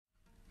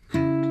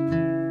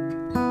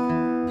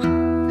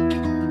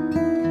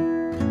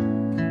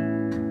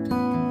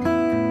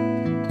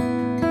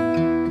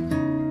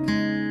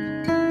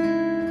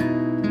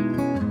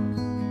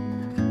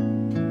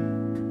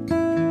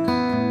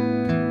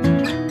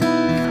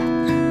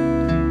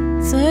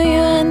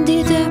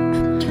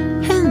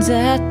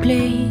that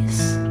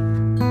place.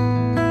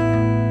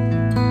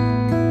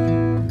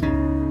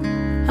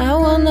 I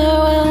wonder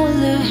how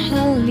the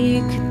hell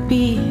it could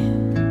be.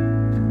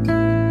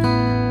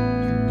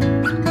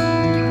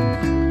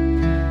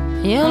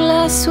 Your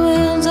last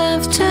words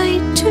I've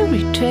tried to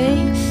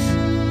retrace,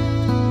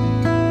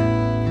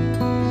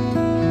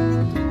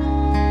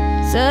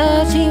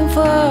 searching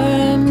for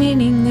a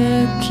meaning, a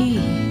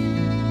key.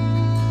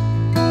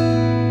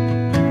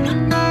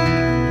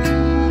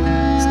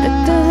 Stuck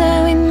to the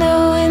window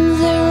in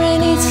the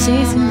rainy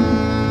season,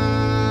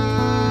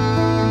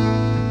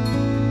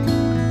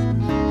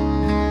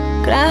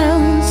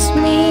 grounds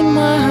me,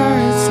 my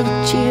heart so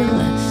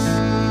cheerless.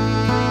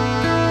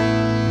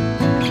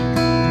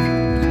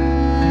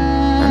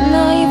 I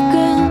know you've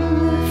gone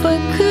for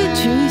good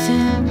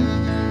reason.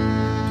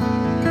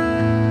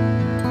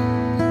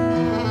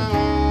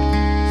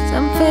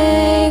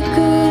 Something you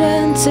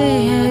couldn't say,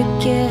 I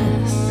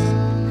guess.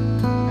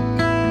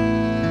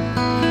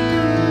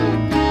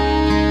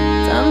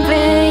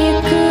 Something you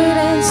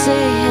couldn't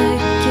say, I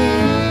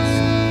guess.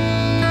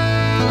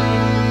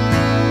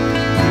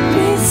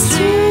 It's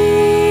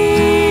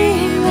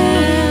dreaming,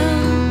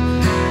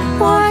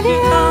 what do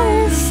you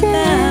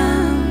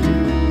understand?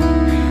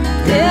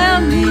 Tell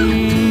me,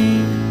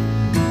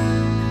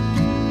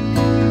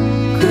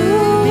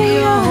 could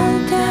your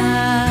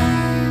time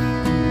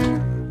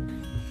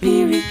be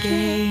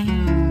regained?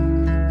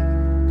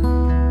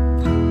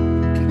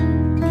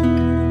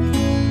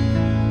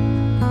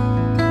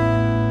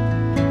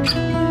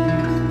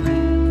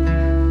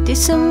 This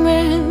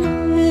summer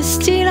is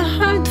still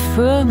hard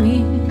for me.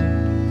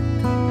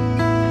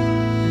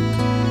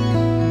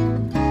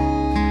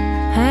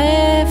 I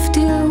have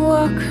to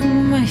walk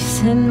miles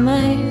and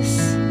miles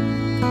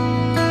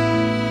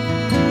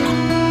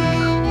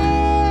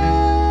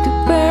to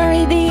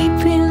bury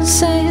deep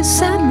inside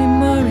sad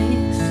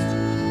memories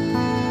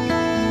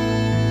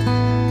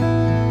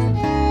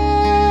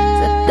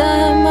that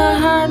time my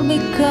heart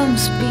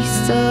becomes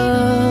piece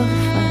of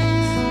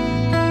ice.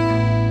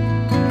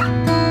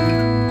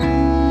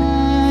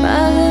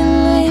 Falling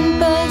wind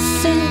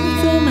passing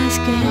through my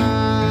skin,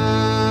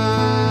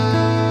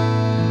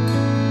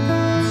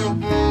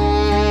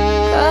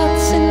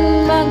 cuts and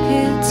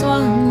buckets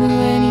won't do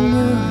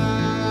anymore.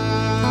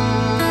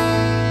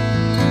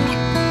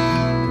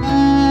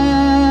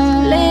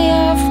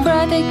 Layer of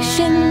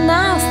protection,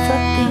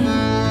 nothing.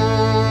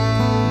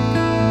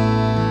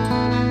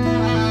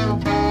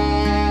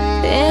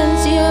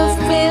 Since you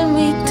feel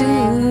me to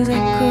the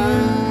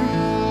core,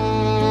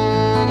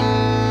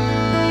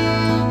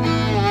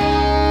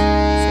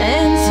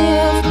 since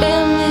you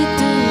feel me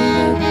to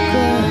the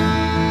core.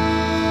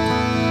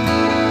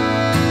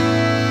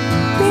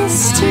 This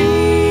dreaming,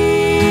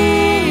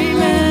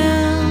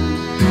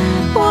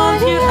 what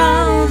you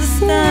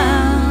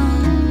understand?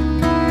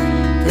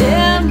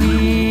 Tell me,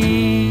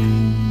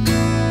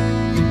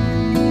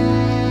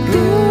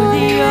 could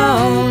the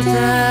old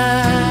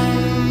time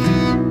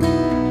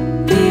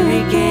be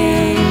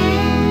regained?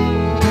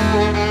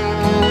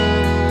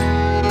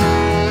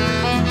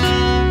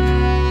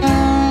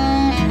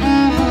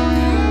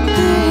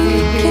 Be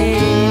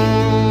regained.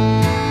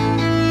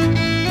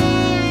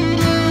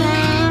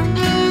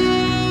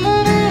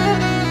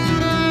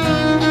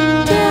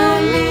 Tell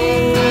me,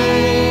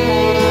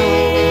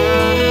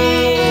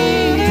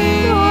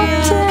 oh,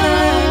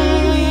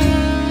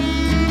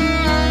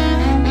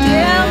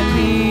 tell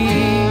me,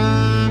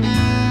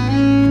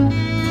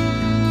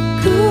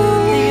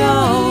 could the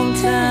old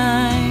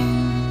time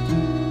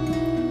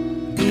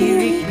be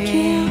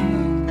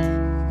regained?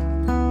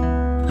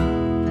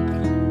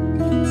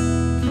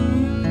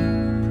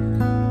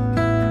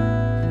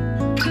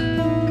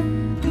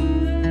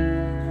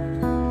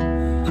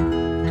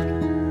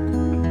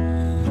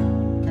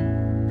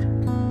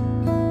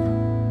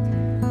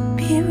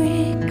 Be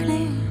reclaimed.